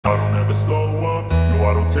never slow up, no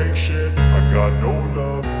I don't take shit. I got no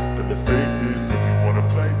love for the fakeness. If you wanna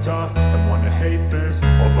play tough and wanna hate this,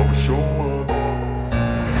 I'll always show up.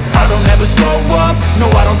 I don't ever slow up,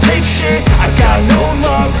 no I don't take shit. I got no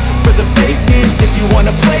love for the fakeness. If you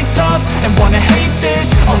wanna play tough and wanna hate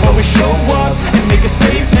this, I'll always show up and make a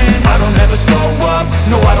statement. I don't ever slow up,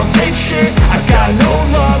 no I don't take shit. I got no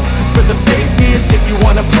love for the fakeness. If you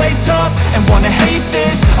wanna play tough and wanna hate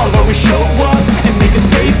this, I'll always show up and make a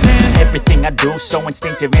statement. Everything I do so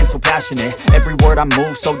instinctive and so passionate. Every word I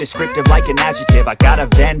move so descriptive like an adjective. I got a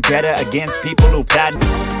vendetta against people who patent.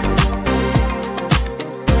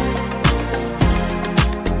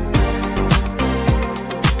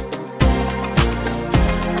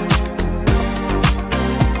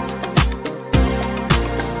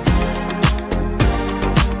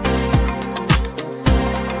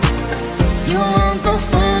 You won't go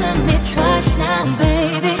full of me twice now,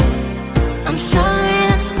 baby. I'm sorry,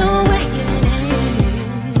 that's the way it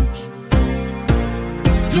is.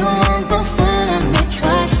 You won't go full of me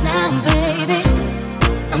twice now, baby.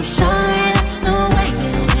 I'm sorry.